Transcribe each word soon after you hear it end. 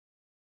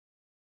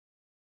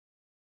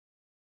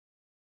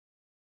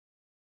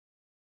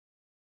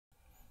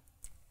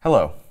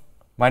Hello,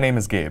 my name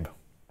is Gabe.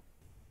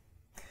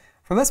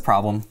 For this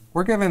problem,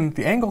 we're given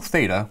the angle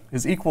theta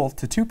is equal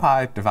to 2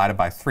 pi divided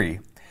by 3,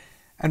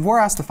 and we're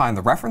asked to find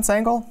the reference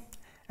angle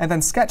and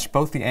then sketch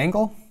both the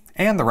angle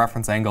and the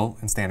reference angle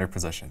in standard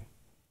position.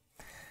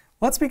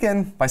 Let's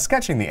begin by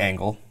sketching the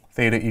angle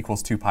theta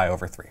equals 2 pi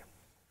over 3.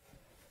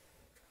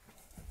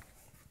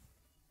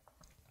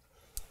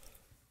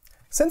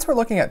 Since we're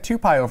looking at 2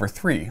 pi over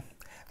 3,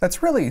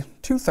 that's really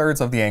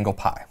 2/3 of the angle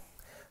pi.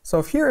 So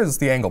if here is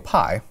the angle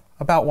pi,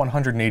 about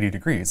 180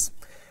 degrees,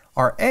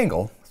 our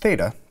angle,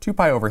 theta, 2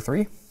 pi over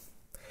 3,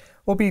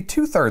 will be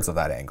 2/3 of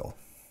that angle.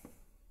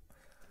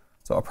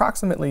 So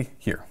approximately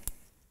here.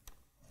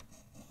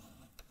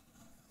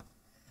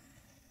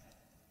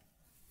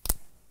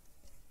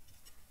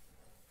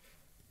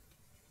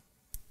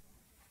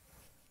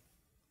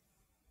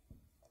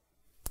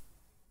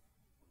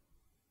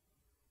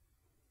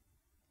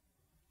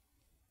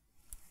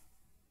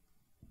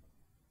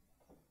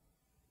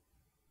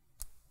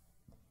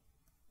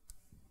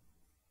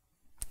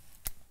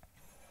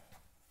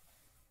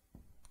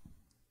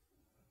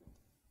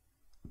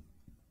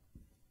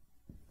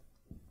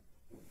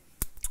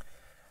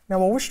 Now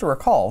we'll wish to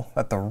recall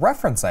that the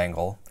reference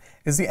angle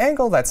is the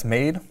angle that's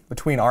made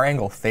between our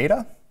angle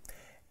theta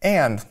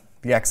and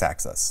the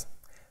x-axis.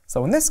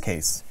 So in this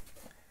case,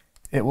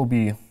 it will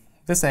be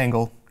this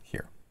angle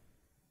here.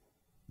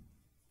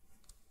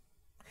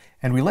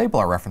 And we label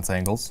our reference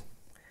angles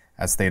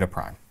as theta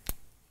prime.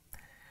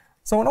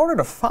 So in order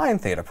to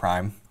find theta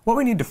prime, what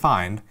we need to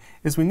find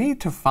is we need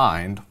to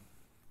find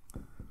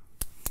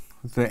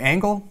the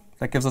angle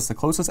that gives us the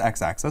closest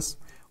x-axis,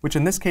 which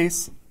in this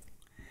case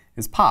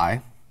is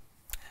pi,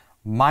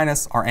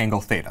 minus our angle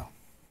theta.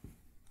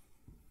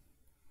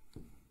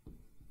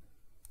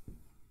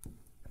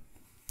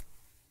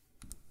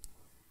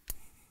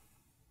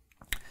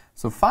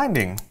 So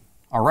finding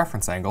our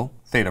reference angle,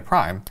 theta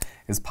prime,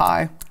 is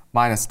pi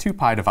minus 2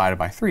 pi divided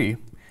by 3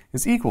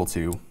 is equal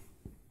to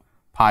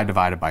pi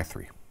divided by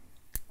 3.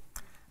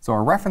 So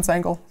our reference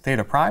angle,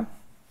 theta prime,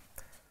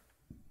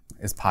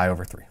 is pi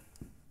over 3.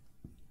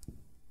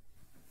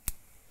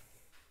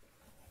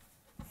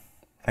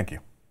 Thank you.